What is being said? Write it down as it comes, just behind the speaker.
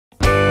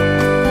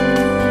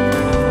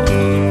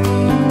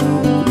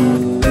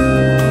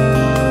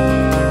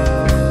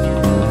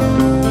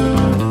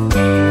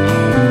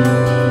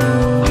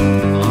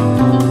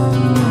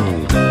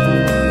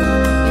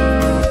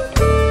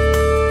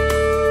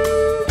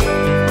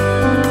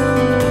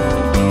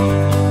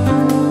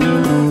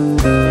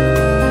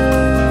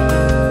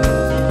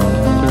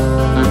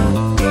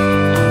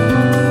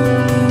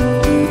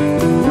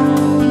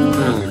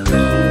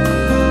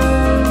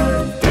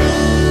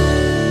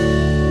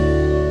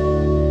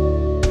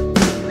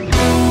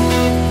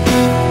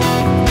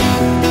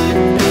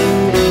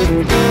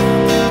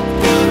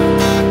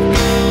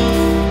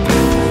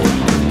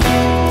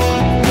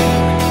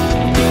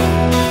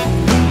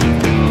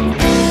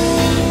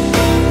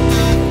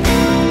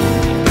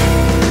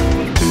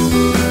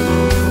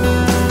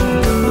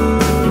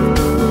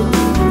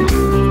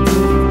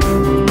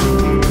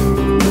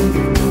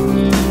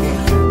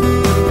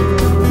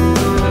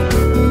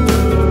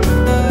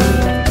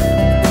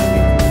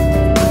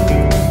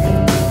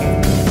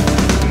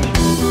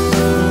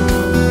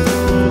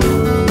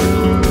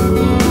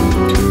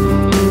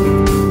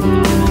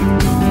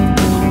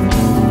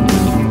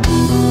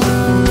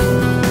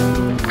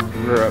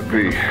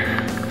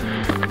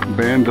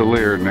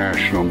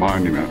National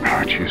Monument,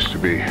 which used to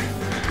be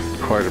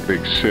quite a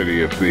big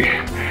city of the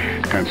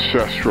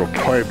ancestral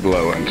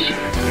Puebloans.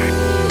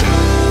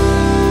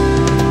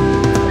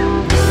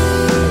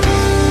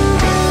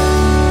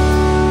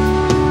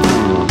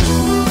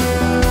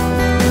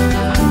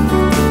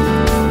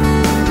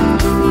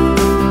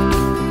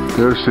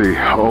 There's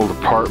the old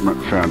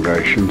apartment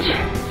foundations,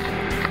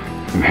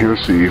 and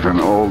here's the even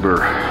older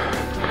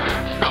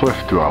cliff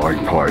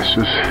dwelling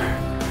places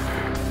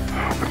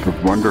with the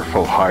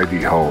wonderful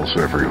hidey holes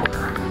everywhere.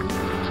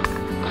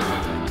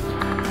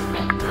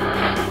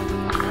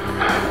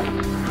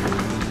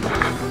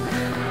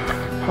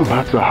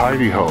 Lots of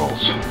hidey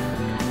holes.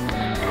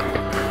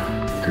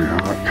 Do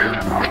not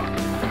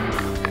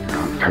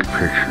take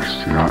pictures,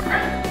 do not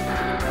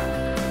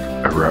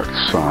erect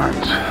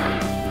signs.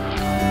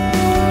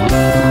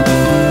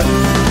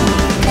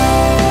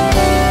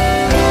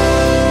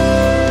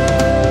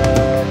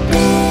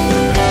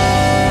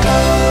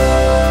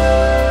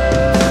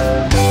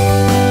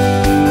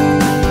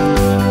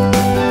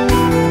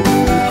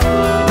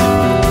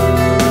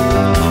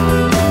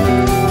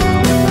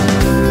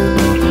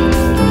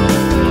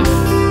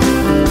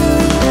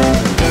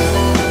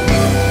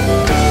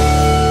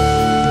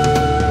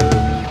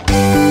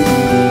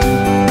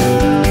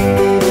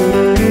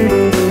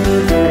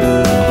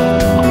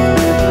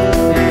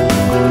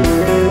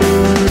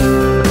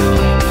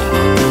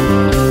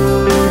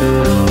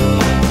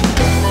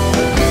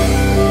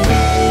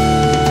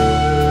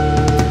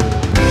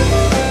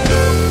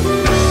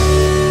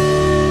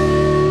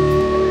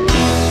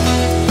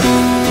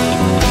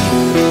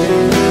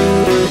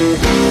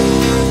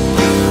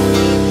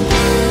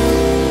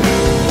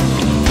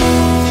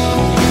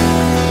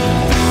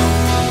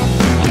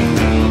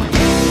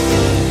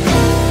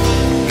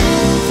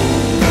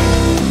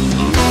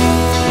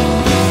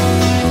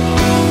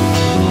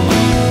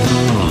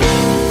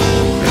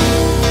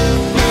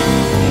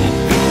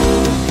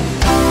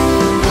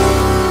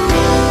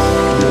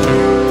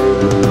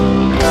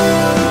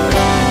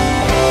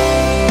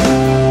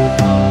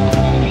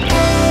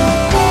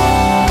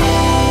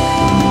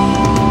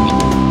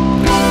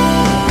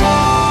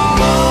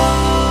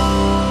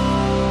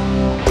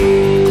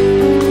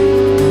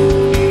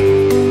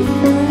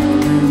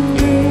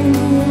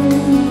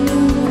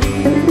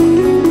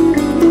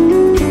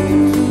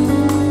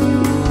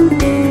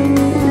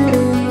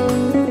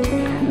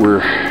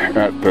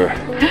 At the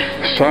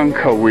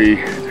Tsankawi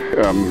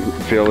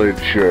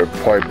village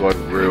pueblo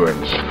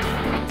ruins,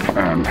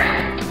 and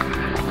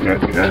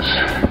it is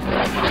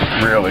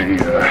really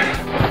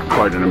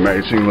quite an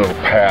amazing little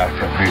path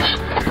of these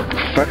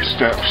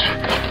footsteps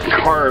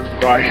carved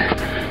by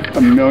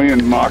 1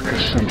 million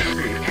moccasin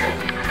feet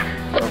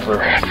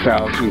over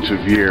thousands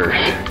of years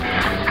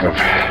of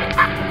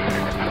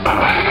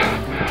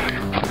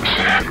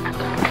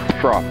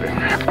fropping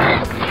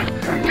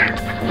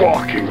and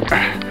walking.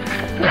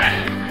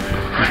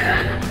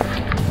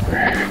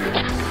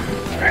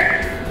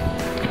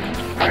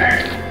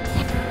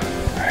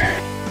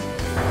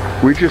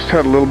 We just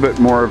had a little bit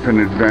more of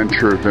an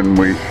adventure than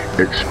we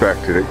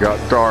expected. It got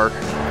dark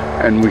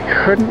and we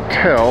couldn't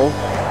tell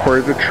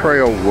where the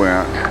trail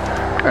went,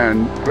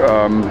 and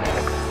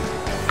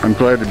I'm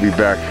glad to be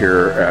back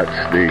here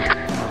at the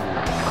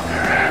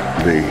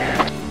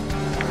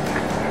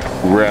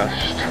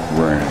rest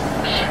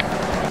rooms.